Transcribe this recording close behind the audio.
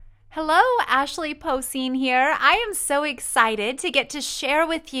Hello, Ashley Poseen here. I am so excited to get to share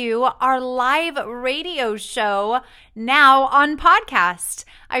with you our live radio show now on podcast.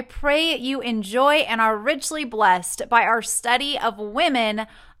 I pray you enjoy and are richly blessed by our study of women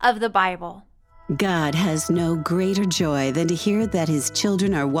of the Bible. God has no greater joy than to hear that His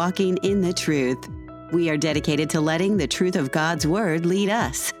children are walking in the truth. We are dedicated to letting the truth of God's Word lead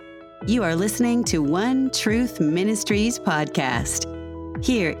us. You are listening to One Truth Ministries podcast.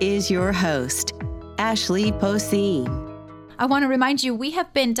 Here is your host, Ashley Poseen. I want to remind you, we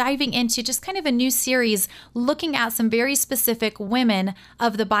have been diving into just kind of a new series looking at some very specific women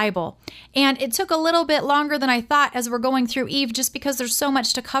of the Bible. And it took a little bit longer than I thought as we're going through Eve, just because there's so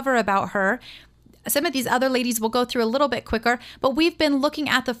much to cover about her. Some of these other ladies will go through a little bit quicker, but we've been looking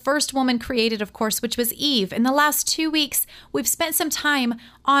at the first woman created, of course, which was Eve. In the last 2 weeks, we've spent some time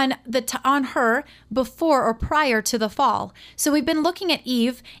on her before or prior to the fall. So we've been looking at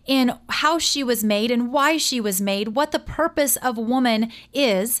Eve in how she was made and why she was made, what the purpose of woman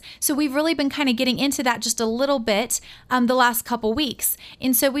is. So we've really been kind of getting into that just a little bit the last couple weeks.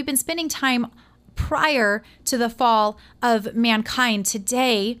 And so we've been spending time prior to the fall of mankind.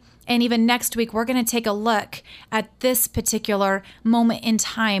 Today, and even next week, we're going to take a look at this particular moment in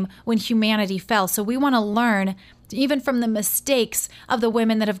time when humanity fell. So we want to learn even from the mistakes of the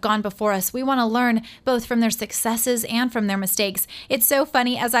women that have gone before us. We want to learn both from their successes and from their mistakes. It's so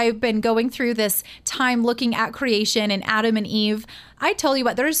funny, as I've been going through this time looking at creation and Adam and Eve, I tell you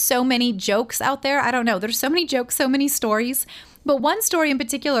what, there's so many jokes out there. I don't know. There's so many jokes, so many stories. But one story in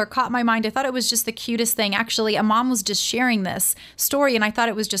particular caught my mind. I thought it was just the cutest thing. Actually, a mom was just sharing this story, and I thought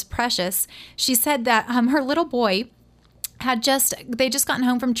it was just precious. She said that her little boy they just gotten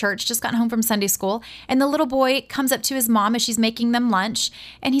home from church, just gotten home from Sunday school, and the little boy comes up to his mom as she's making them lunch,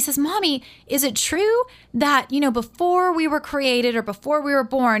 and he says, "Mommy, is it true that, before we were created or before we were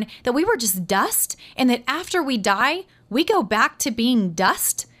born, that we were just dust, and that after we die, we go back to being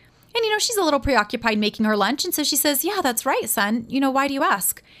dust?" And, she's a little preoccupied making her lunch. And so she says, "Yeah, that's right, son. Why do you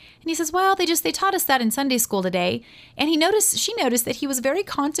ask?" And he says, "Well, they taught us that in Sunday school today." And she noticed that he was very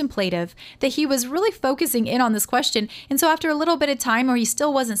contemplative, that he was really focusing in on this question. And so after a little bit of time where he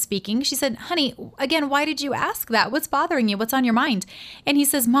still wasn't speaking, she said, "Honey, again, why did you ask that? What's bothering you? What's on your mind?" And he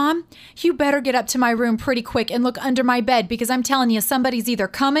says, "Mom, you better get up to my room pretty quick and look under my bed, because I'm telling you, somebody's either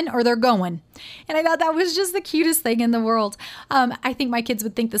coming or they're going." And I thought that was just the cutest thing in the world. I think my kids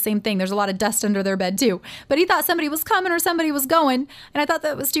would think the same thing. There's a lot of dust under their bed too. But he thought somebody was coming or somebody was going. And I thought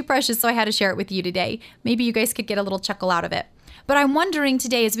that was too precious, so I had to share it with you today. Maybe you guys could get a little chuckle out of it. But I'm wondering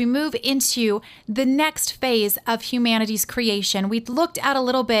today, as we move into the next phase of humanity's creation, we looked at a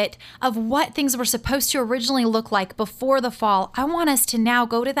little bit of what things were supposed to originally look like before the fall. I want us to now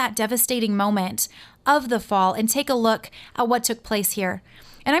go to that devastating moment of the fall and take a look at what took place here.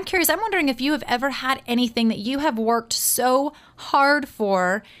 And I'm curious, I'm wondering if you have ever had anything that you have worked so hard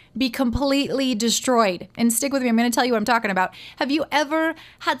for be completely destroyed. And stick with me, I'm going to tell you what I'm talking about. Have you ever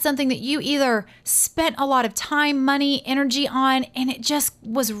had something that you either spent a lot of time, money, energy on, and it just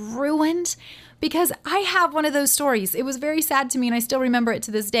was ruined? Because I have one of those stories. It was very sad to me, and I still remember it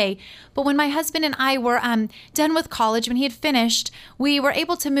to this day. But when my husband and I were done with college, when he had finished, we were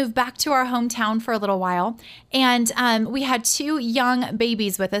able to move back to our hometown for a little while. And we had 2 young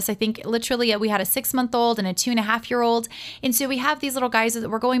babies with us. I think literally we had a 6-month-old and a 2.5-year-old. And so we have these little guys that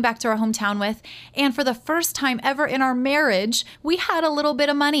we're going back to our hometown with. And for the first time ever in our marriage, we had a little bit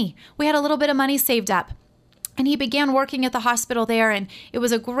of money. We had a little bit of money saved up. And he began working at the hospital there, and it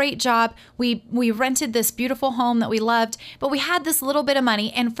was a great job. We rented this beautiful home that we loved, but we had this little bit of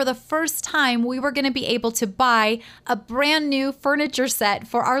money, and for the first time, we were going to be able to buy a brand new furniture set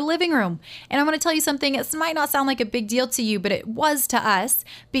for our living room. And I'm going to tell you something, it might not sound like a big deal to you, but it was to us,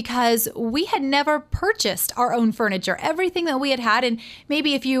 because we had never purchased our own furniture. Everything that we had, and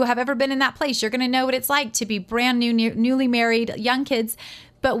maybe if you have ever been in that place, you're going to know what it's like to be brand new, newly married, young kids.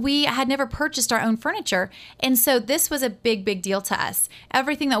 But we had never purchased our own furniture. And so this was a big, big deal to us.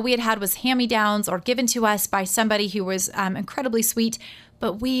 Everything that we had was hand-me-downs or given to us by somebody who was incredibly sweet.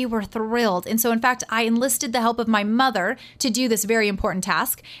 But we were thrilled. And so, in fact, I enlisted the help of my mother to do this very important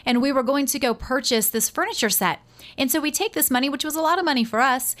task. And we were going to go purchase this furniture set. And so we take this money, which was a lot of money for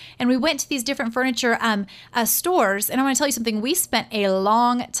us, and we went to these different furniture stores. And I want to tell you something. We spent a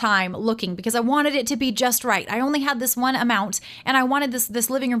long time looking because I wanted it to be just right. I only had this one amount, and I wanted this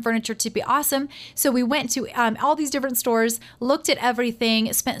living room furniture to be awesome. So we went to all these different stores, looked at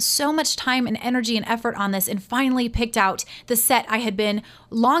everything, spent so much time and energy and effort on this, and finally picked out the set I had been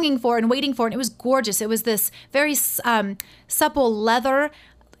longing for and waiting for. And it was gorgeous. It was this very supple leather.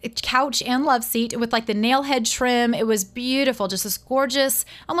 couch and love seat with like the nail head trim. It was beautiful, just this gorgeous,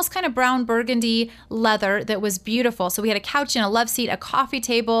 almost kind of brown burgundy leather that was beautiful. So we had a couch and a love seat, a coffee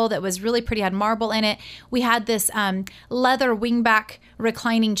table that was really pretty, had marble in it. We had this leather wingback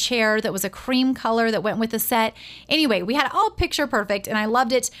reclining chair that was a cream color that went with the set. Anyway, we had it all picture perfect and I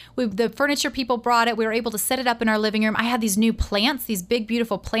loved it. The furniture people brought it. We were able to set it up in our living room. I had these new plants, these big,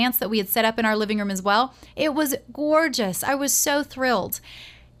 beautiful plants that we had set up in our living room as well. It was gorgeous. I was so thrilled.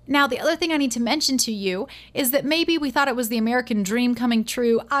 Now, the other thing I need to mention to you is that maybe we thought it was the American dream coming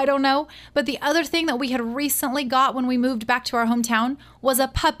true. I don't know. But the other thing that we had recently got when we moved back to our hometown was a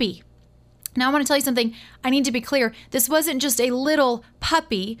puppy. Now, I want to tell you something. I need to be clear. This wasn't just a little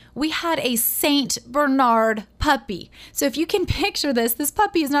puppy. We had a Saint Bernard puppy. So if you can picture this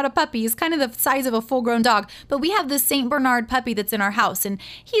puppy is not a puppy. He's kind of the size of a full-grown dog. But we have this Saint Bernard puppy that's in our house. And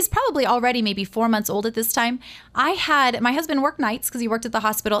he's probably already maybe 4 months old at this time. My husband worked nights because he worked at the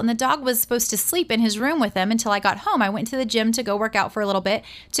hospital. And the dog was supposed to sleep in his room with him until I got home. I went to the gym to go work out for a little bit.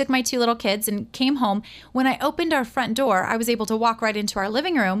 Took my 2 little kids and came home. When I opened our front door, I was able to walk right into our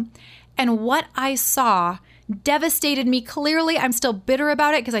living room. And what I saw devastated me. Clearly, I'm still bitter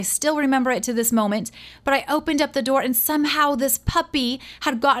about it because I still remember it to this moment. But I opened up the door and somehow this puppy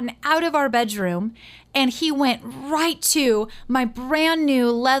had gotten out of our bedroom and he went right to my brand new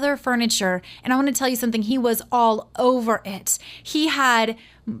leather furniture. And I want to tell you something. He was all over it. He had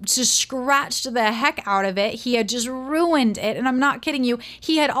just scratched the heck out of it. He had just ruined it. And I'm not kidding you.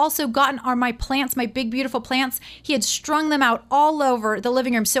 He had also gotten my plants, my big, beautiful plants. He had strung them out all over the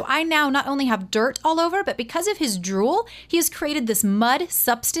living room. So I now not only have dirt all over, but because of his drool, he has created this mud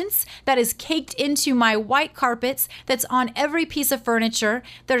substance that is caked into my white carpets that's on every piece of furniture.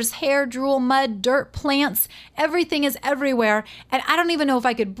 There's hair, drool, mud, dirt, plants. Everything is everywhere. And I don't even know if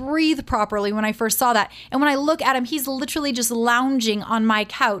I could breathe properly when I first saw that. And when I look at him, he's literally just lounging on my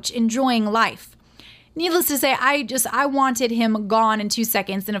couch, enjoying life. Needless to say, I wanted him gone in 2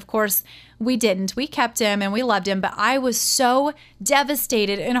 seconds. And of course, we didn't. We kept him and we loved him. But I was so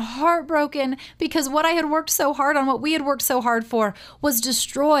devastated and heartbroken because what I had worked so hard on, what we had worked so hard for, was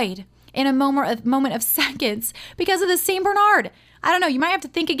destroyed in a moment of seconds because of the Saint Bernard. I don't know. You might have to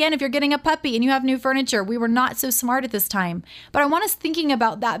think again if you're getting a puppy and you have new furniture. We were not so smart at this time. But I want us thinking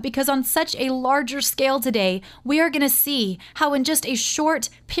about that because on such a larger scale today, we are going to see how in just a short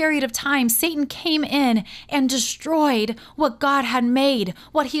period of time, Satan came in and destroyed what God had made,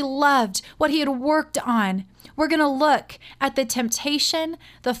 what he loved, what he had worked on. We're going to look at the temptation,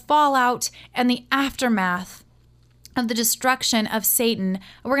 the fallout, and the aftermath of the destruction of Satan.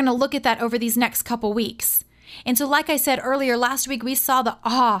 We're going to look at that over these next couple weeks. And so like I said earlier, last week we saw the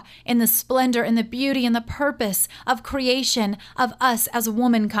awe and the splendor and the beauty and the purpose of creation of us as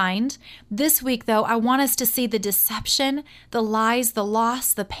womankind. This week, though, I want us to see the deception, the lies, the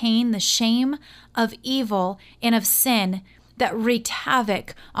loss, the pain, the shame of evil and of sin that wreaked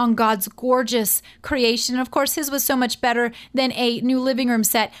havoc on God's gorgeous creation. And of course, his was so much better than a new living room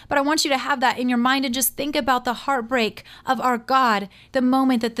set. But I want you to have that in your mind and just think about the heartbreak of our God the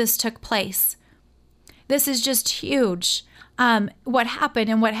moment that this took place. This is just huge, what happened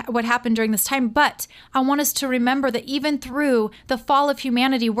and what happened during this time. But I want us to remember that even through the fall of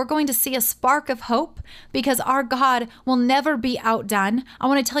humanity, we're going to see a spark of hope because our God will never be outdone. I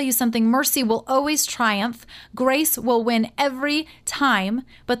want to tell you something. Mercy will always triumph. Grace will win every time.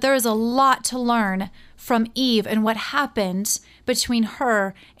 But there is a lot to learn from Eve and what happened between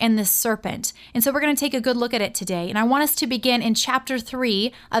her and this serpent. And so we're going to take a good look at it today. And I want us to begin in chapter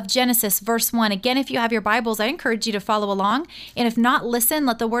 3 of Genesis, verse 1. Again, if you have your Bibles, I encourage you to follow along. And if not, listen,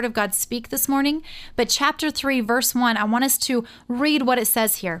 let the word of God speak this morning. But chapter 3, verse 1, I want us to read what it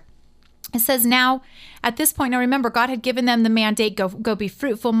says here. It says, now, at this point, now remember, God had given them the mandate, go be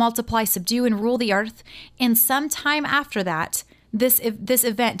fruitful, multiply, subdue, and rule the earth. And sometime after that, this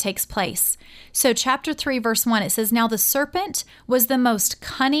event takes place. So chapter 3, verse 1, it says, now the serpent was the most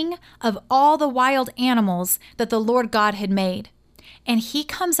cunning of all the wild animals that the Lord God had made. And he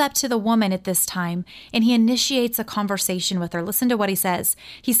comes up to the woman at this time and he initiates a conversation with her. Listen to what he says.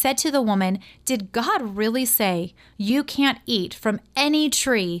 He said to the woman, did God really say you can't eat from any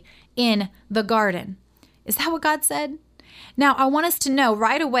tree in the garden? Is that what God said? Now, I want us to know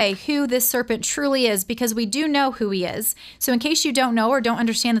right away who this serpent truly is because we do know who he is. So in case you don't know or don't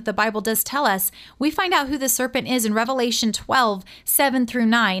understand that the Bible does tell us, we find out who the serpent is in Revelation 12, 7 through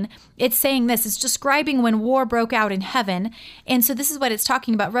 9. It's saying this. It's describing when war broke out in heaven. And so this is what it's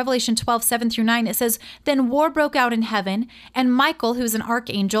talking about. Revelation 12, 7 through 9. It says, then war broke out in heaven, and Michael, who's an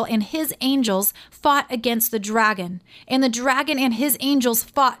archangel, and his angels fought against the dragon. And the dragon and his angels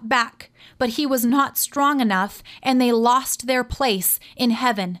fought back. but he was not strong enough, and they lost their place in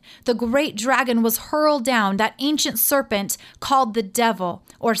heaven. The great dragon was hurled down, that ancient serpent called the devil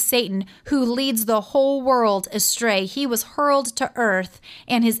or Satan, who leads the whole world astray. He was hurled to earth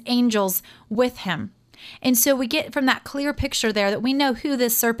and his angels with him. And so we get from that clear picture there that we know who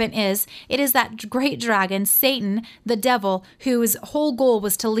this serpent is. It is that great dragon, Satan, the devil, whose whole goal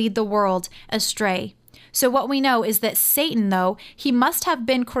was to lead the world astray. So what we know is that Satan, though, he must have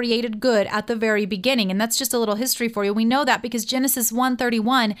been created good at the very beginning. And that's just a little history for you. We know that because Genesis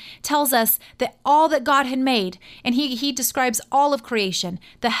 1:31 tells us that all that God had made, and he describes all of creation,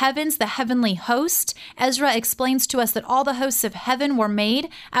 the heavens, the heavenly host. Ezra explains to us that all the hosts of heaven were made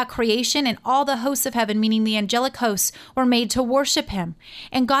at creation, and all the hosts of heaven, meaning the angelic hosts, were made to worship him.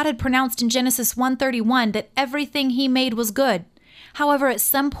 And God had pronounced in Genesis 1:31 that everything he made was good. However, at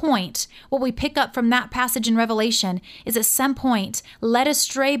some point, what we pick up from that passage in Revelation is at some point, led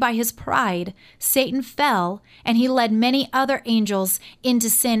astray by his pride, Satan fell, and he led many other angels into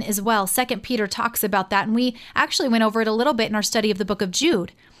sin as well. 2 Peter talks about that, and we actually went over it a little bit in our study of the book of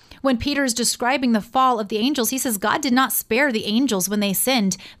Jude. When Peter is describing the fall of the angels, he says God did not spare the angels when they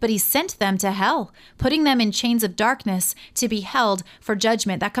sinned, but he sent them to hell, putting them in chains of darkness to be held for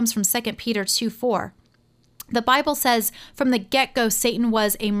judgment. That comes from 2 Peter 2:4. The Bible says from the get-go, Satan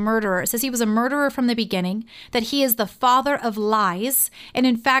was a murderer. It says he was a murderer from the beginning, that he is the father of lies. And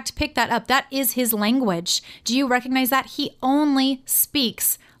in fact, pick that up. That is his language. Do you recognize that? He only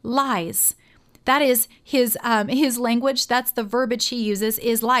speaks lies. That is his language. That's the verbiage he uses,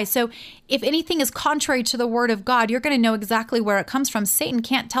 is lies. So if anything is contrary to the word of God, you're going to know exactly where it comes from. Satan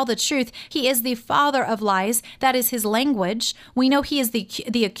can't tell the truth. He is the father of lies. That is his language. We know he is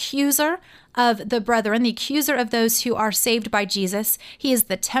the accuser of the brethren, the accuser of those who are saved by Jesus. He is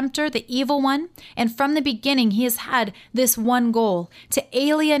the tempter, the evil one. And from the beginning, he has had this one goal: to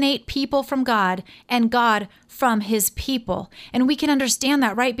alienate people from God and God from his people. And we can understand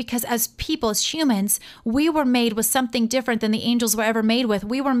that, right? Because as people, as humans, we were made with something different than the angels were ever made with.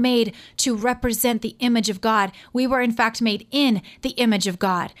 We were made to represent the image of God. We were, in fact, made in the image of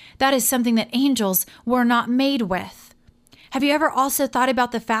God. That is something that angels were not made with. Have you ever also thought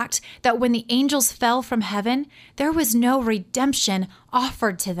about the fact that when the angels fell from heaven, there was no redemption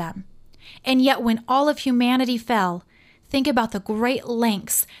offered to them? And yet when all of humanity fell, think about the great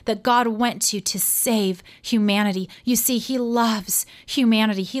lengths that God went to save humanity. You see, he loves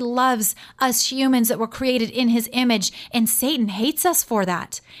humanity. He loves us humans that were created in his image, and Satan hates us for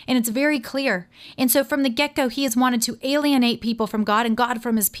that. And it's very clear. And so from the get-go, he has wanted to alienate people from God and God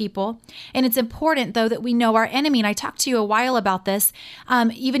from his people. And it's important, though, that we know our enemy. And I talked to you a while about this,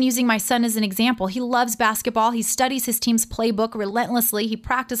 even using my son as an example. He loves basketball. He studies his team's playbook relentlessly. He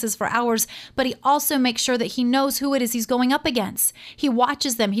practices for hours, but he also makes sure that he knows who it is he's going up against. He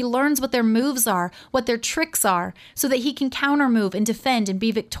watches them. He learns what their moves are, what their tricks are, so that he can counter move and defend and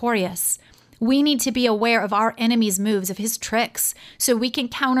be victorious. We need to be aware of our enemy's moves, of his tricks, so we can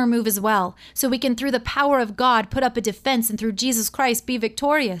counter move as well. So we can, through the power of God, put up a defense and through Jesus Christ be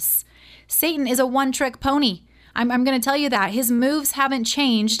victorious. Satan is a one-trick pony. I'm going to tell you that. His moves haven't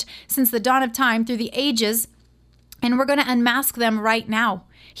changed since the dawn of time through the ages, and we're going to unmask them right now.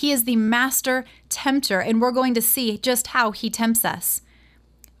 He is the master tempter, and we're going to see just how he tempts us.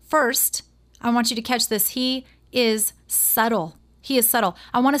 First, I want you to catch this. He is subtle. He is subtle.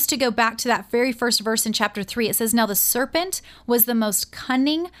 I want us to go back to that very first verse in chapter 3. It says, "Now the serpent was the most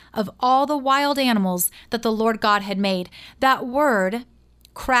cunning of all the wild animals that the Lord God had made." That word,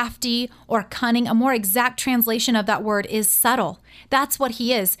 crafty or cunning, a more exact translation of that word is subtle. That's what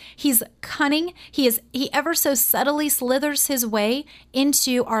he is. He's cunning. He ever so subtly slithers his way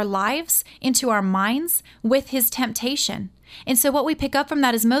into our lives, into our minds with his temptation. And so what we pick up from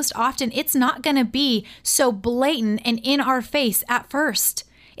that is most often it's not going to be so blatant and in our face at first.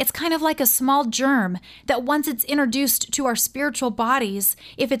 It's kind of like a small germ that once it's introduced to our spiritual bodies,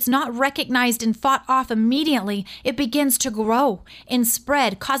 if it's not recognized and fought off immediately, it begins to grow and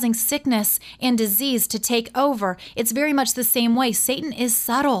spread, causing sickness and disease to take over. It's very much the same way. Satan is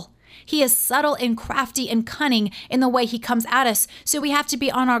subtle. He is subtle and crafty and cunning in the way he comes at us. So we have to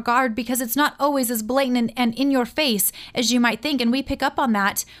be on our guard because it's not always as blatant and in your face as you might think. And we pick up on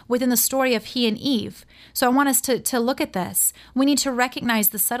that within the story of he and Eve. So I want us to look at this. We need to recognize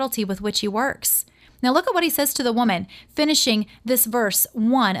the subtlety with which he works. Now look at what he says to the woman, finishing this verse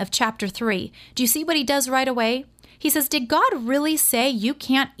 1 of chapter 3. Do you see what he does right away? He says, "Did God really say you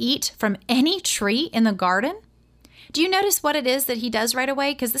can't eat from any tree in the garden?" Do you notice what it is that he does right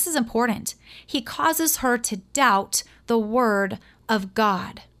away? Because this is important. He causes her to doubt the word of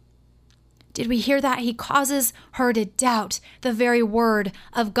God. Did we hear that? He causes her to doubt the very word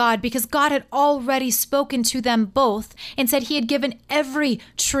of God because God had already spoken to them both and said he had given every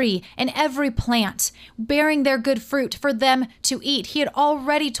tree and every plant bearing their good fruit for them to eat. He had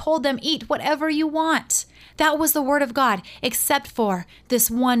already told them, eat whatever you want. That was the word of God, except for this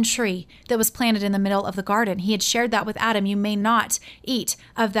one tree that was planted in the middle of the garden. He had shared that with Adam. You may not eat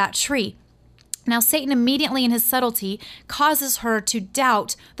of that tree. Now, Satan immediately in his subtlety causes her to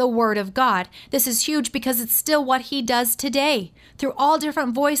doubt the word of God. This is huge because it's still what he does today. Through all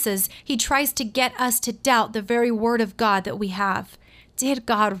different voices, he tries to get us to doubt the very word of God that we have. Did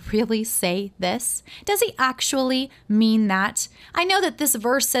God really say this? Does he actually mean that? I know that this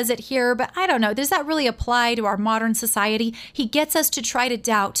verse says it here, but I don't know. Does that really apply to our modern society? He gets us to try to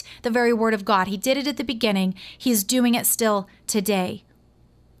doubt the very word of God. He did it at the beginning. He is doing it still today.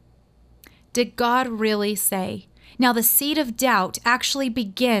 Did God really say? Now, the seed of doubt actually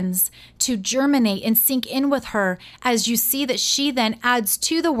begins to germinate and sink in with her as you see that she then adds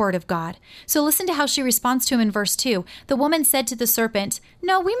to the word of God. So listen to how she responds to him in verse 2. The woman said to the serpent,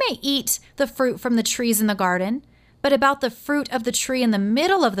 "No, we may eat the fruit from the trees in the garden. But about the fruit of the tree in the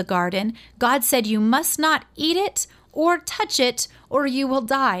middle of the garden, God said you must not eat it or touch it or you will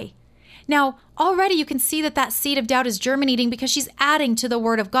die." Now, already you can see that seed of doubt is germinating because she's adding to the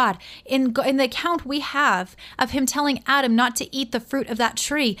word of God. In the account we have of him telling Adam not to eat the fruit of that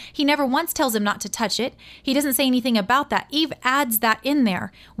tree, he never once tells him not to touch it. He doesn't say anything about that. Eve adds that in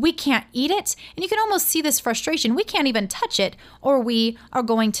there. We can't eat it. And you can almost see this frustration. We can't even touch it or we are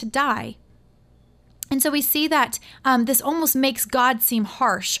going to die. And so we see that this almost makes God seem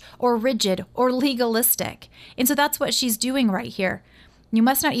harsh or rigid or legalistic. And so that's what she's doing right here. You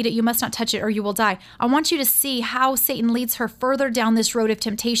must not eat it, you must not touch it, or you will die. I want you to see how Satan leads her further down this road of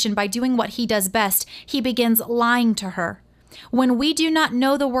temptation by doing what he does best. He begins lying to her. When we do not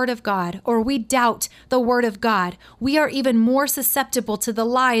know the word of God, or we doubt the word of God, we are even more susceptible to the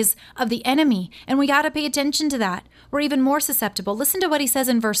lies of the enemy. And we got to pay attention to that. We're even more susceptible. Listen to what he says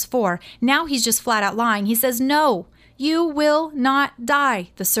in verse 4. Now he's just flat out lying. He says, "No, you will not die,"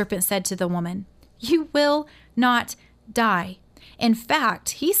 the serpent said to the woman. You will not die. In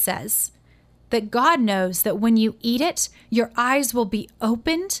fact, he says that God knows that when you eat it, your eyes will be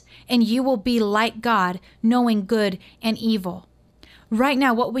opened and you will be like God, knowing good and evil. Right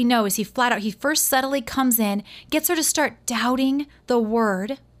now, what we know is he first subtly comes in, gets her to start doubting the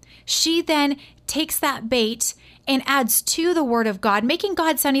word. She then takes that bait and adds to the word of God, making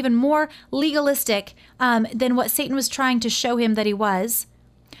God sound even more legalistic than what Satan was trying to show him that he was.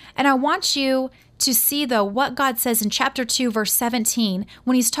 And I want you to see, though, what God says in chapter 2, verse 17.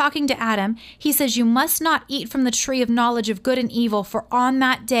 When he's talking to Adam, he says, "You must not eat from the tree of knowledge of good and evil, for on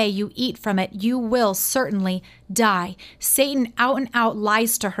that day you eat from it, you will certainly die." Satan out and out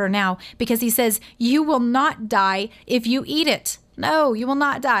lies to her now because he says, you will not die if you eat it. No, you will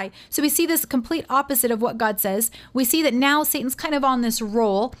not die. So we see this complete opposite of what God says. We see that now Satan's kind of on this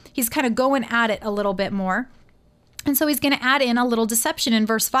roll. He's kind of going at it a little bit more. And so he's going to add in a little deception in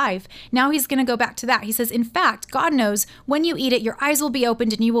verse 5. Now he's going to go back to that. He says, "In fact, God knows when you eat it, your eyes will be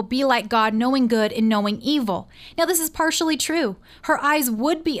opened and you will be like God, knowing good and knowing evil." Now this is partially true. Her eyes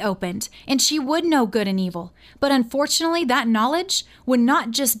would be opened and she would know good and evil. But unfortunately, that knowledge would not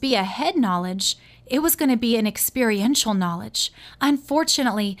just be a head knowledge. It was going to be an experiential knowledge.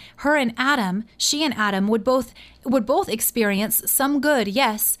 Unfortunately, she and Adam would both experience some good,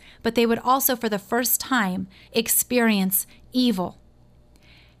 yes, but they would also for the first time experience evil.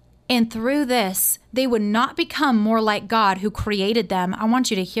 And through this, they would not become more like God who created them. I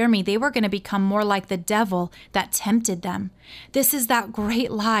want you to hear me. They were going to become more like the devil that tempted them. This is that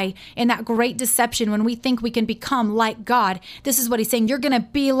great lie and that great deception when we think we can become like God. This is what he's saying. You're going to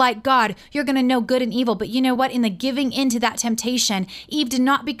be like God. You're going to know good and evil. But you know what? In the giving into that temptation, Eve did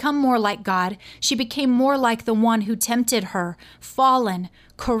not become more like God. She became more like the one who tempted her, fallen,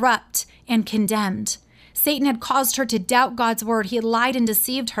 corrupt, and condemned. Satan had caused her to doubt God's word. He had lied and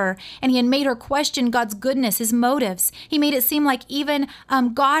deceived her, and he had made her question God's goodness, his motives. He made it seem like even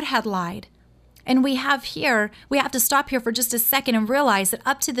God had lied. And we have to stop here for just a second and realize that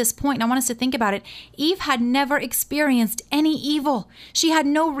up to this point, and I want us to think about it, Eve had never experienced any evil. She had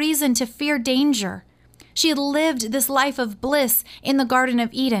no reason to fear danger. She had lived this life of bliss in the Garden of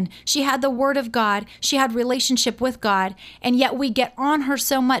Eden. She had the word of God. She had relationship with God. And yet we get on her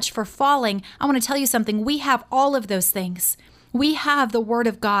so much for falling. I want to tell you something. We have all of those things. We have the word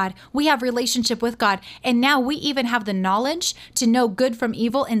of God. We have relationship with God. And now we even have the knowledge to know good from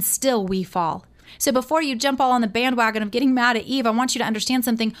evil, and still we fall. So before you jump all on the bandwagon of getting mad at Eve, I want you to understand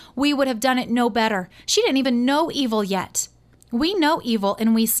something. We would have done it no better. She didn't even know evil yet. We know evil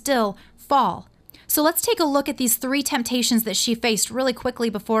and we still fall. So let's take a look at these 3 temptations that she faced really quickly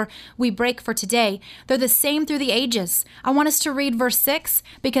before we break for today. They're the same through the ages. I want us to read verse 6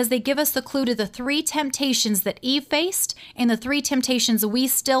 because they give us the clue to the 3 temptations that Eve faced and the 3 temptations we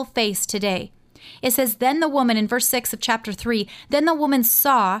still face today. It says, then the woman, in verse 6 of chapter 3, then the woman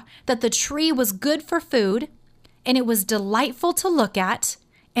saw that the tree was good for food, and it was delightful to look at,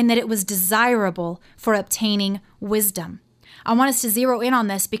 and that it was desirable for obtaining wisdom. I want us to zero in on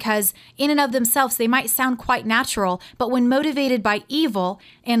this because in and of themselves, they might sound quite natural, but when motivated by evil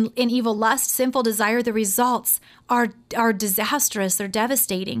and in evil lust, sinful desire, the results are disastrous. They're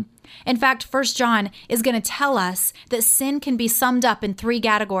devastating. In fact, 1 John is going to tell us that sin can be summed up in 3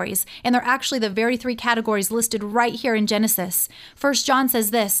 categories, and they're actually the very 3 categories listed right here in Genesis. 1 John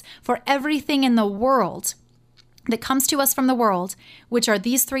says this, for everything in the world that comes to us from the world, which are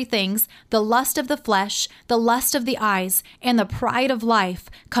these 3 things, the lust of the flesh, the lust of the eyes, and the pride of life,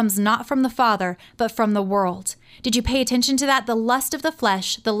 comes not from the Father, but from the world. Did you pay attention to that? The lust of the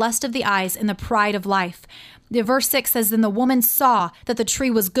flesh, the lust of the eyes, and the pride of life. The verse 6 says, then the woman saw that the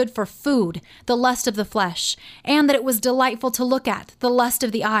tree was good for food, the lust of the flesh, and that it was delightful to look at, the lust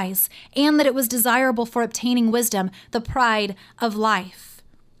of the eyes, and that it was desirable for obtaining wisdom, the pride of life.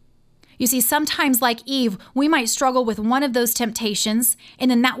 You see, sometimes like Eve, we might struggle with one of those temptations, and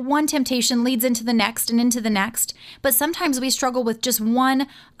then that one temptation leads into the next and into the next. But sometimes we struggle with just one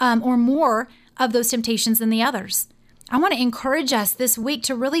or more of those temptations than the others. I want to encourage us this week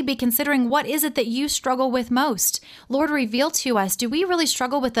to really be considering what is it that you struggle with most. Lord, reveal to us, do we really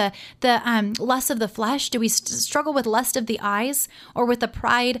struggle with the lust of the flesh? Do we struggle with lust of the eyes or with the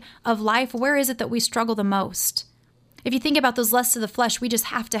pride of life? Where is it that we struggle the most? If you think about those lusts of the flesh, we just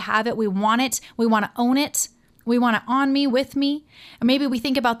have to have it. We want it. We want to own it. We want it on me, with me. Or maybe we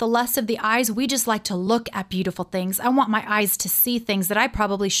think about the lust of the eyes. We just like to look at beautiful things. I want my eyes to see things that I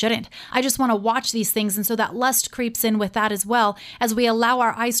probably shouldn't. I just want to watch these things. And so that lust creeps in with that as well, as we allow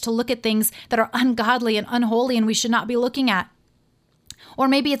our eyes to look at things that are ungodly and unholy and we should not be looking at. Or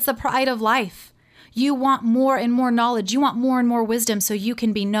maybe it's the pride of life. You want more and more knowledge. You want more and more wisdom so you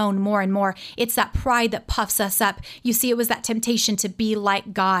can be known more and more. It's that pride that puffs us up. You see, it was that temptation to be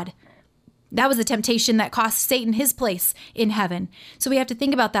like God. That was a temptation that cost Satan his place in heaven. So we have to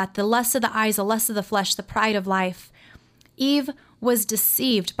think about that. The lust of the eyes, the lust of the flesh, the pride of life. Eve was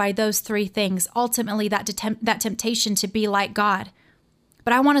deceived by those 3 things. Ultimately, that temptation to be like God.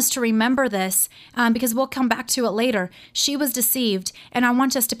 But I want us to remember this because we'll come back to it later. She was deceived, and I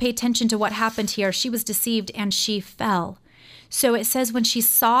want us to pay attention to what happened here. She was deceived and she fell. So it says when she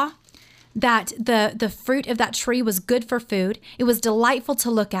saw that the fruit of that tree was good for food, it was delightful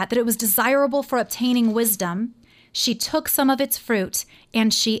to look at, that it was desirable for obtaining wisdom, she took some of its fruit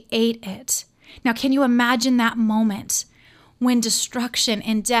and she ate it. Now, can you imagine that moment when destruction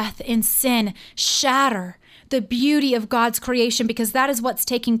and death and sin shatter the beauty of God's creation, because that is what's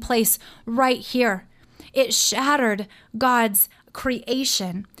taking place right here. It shattered God's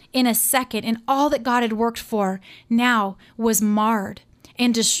creation in a second, and all that God had worked for now was marred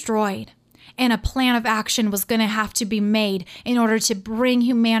and destroyed. And a plan of action was going to have to be made in order to bring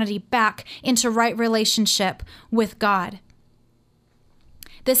humanity back into right relationship with God.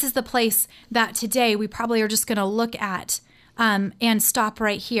 This is the place that today we probably are just going to look at and stop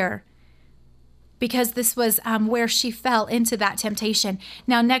right here, because this was where she fell into that temptation.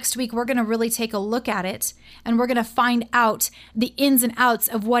 Now, next week, we're going to really take a look at it, and we're going to find out the ins and outs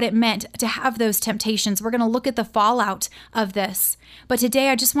of what it meant to have those temptations. We're going to look at the fallout of this. But today,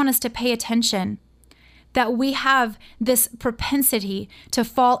 I just want us to pay attention that we have this propensity to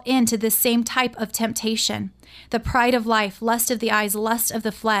fall into this same type of temptation. The pride of life, lust of the eyes, lust of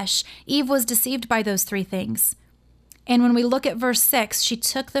the flesh. Eve was deceived by those 3 things. And when we look at verse 6, she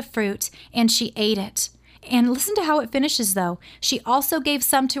took the fruit and she ate it. And listen to how it finishes, though. She also gave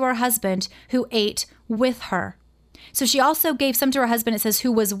some to her husband who ate with her. So she also gave some to her husband, it says,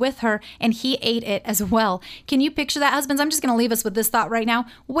 who was with her, and he ate it as well. Can you picture that, husbands? I'm just going to leave us with this thought right now.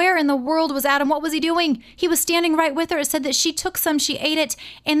 Where in the world was Adam? What was he doing? He was standing right with her. It said that she took some, she ate it,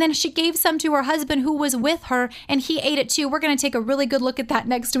 and then she gave some to her husband who was with her, and he ate it too. We're going to take a really good look at that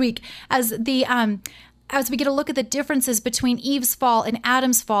next week as we get a look at the differences between Eve's fall and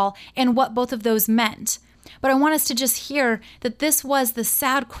Adam's fall and what both of those meant. But I want us to just hear that this was the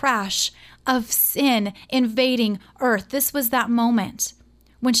sad crash of sin invading earth. This was that moment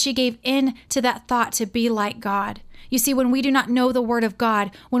when she gave in to that thought to be like God. You see, when we do not know the Word of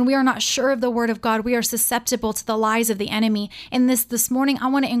God, when we are not sure of the Word of God, we are susceptible to the lies of the enemy. And this morning, I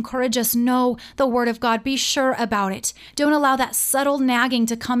want to encourage us, know the Word of God. Be sure about it. Don't allow that subtle nagging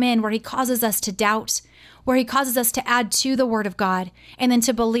to come in where he causes us to doubt. where he causes us to add to the word of God and then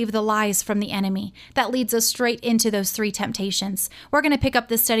to believe the lies from the enemy. That leads us straight into those 3 temptations. We're going to pick up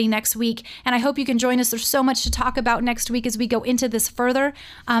this study next week, and I hope you can join us. There's so much to talk about next week as we go into this further.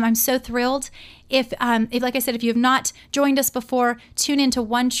 I'm so thrilled. If like I said, if you have not joined us before, tune into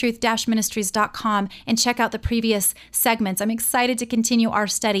onetruth-ministries.com and check out the previous segments. I'm excited to continue our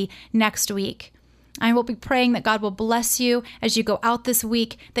study next week. I will be praying that God will bless you as you go out this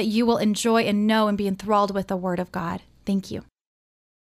week, that you will enjoy and know and be enthralled with the Word of God. Thank you.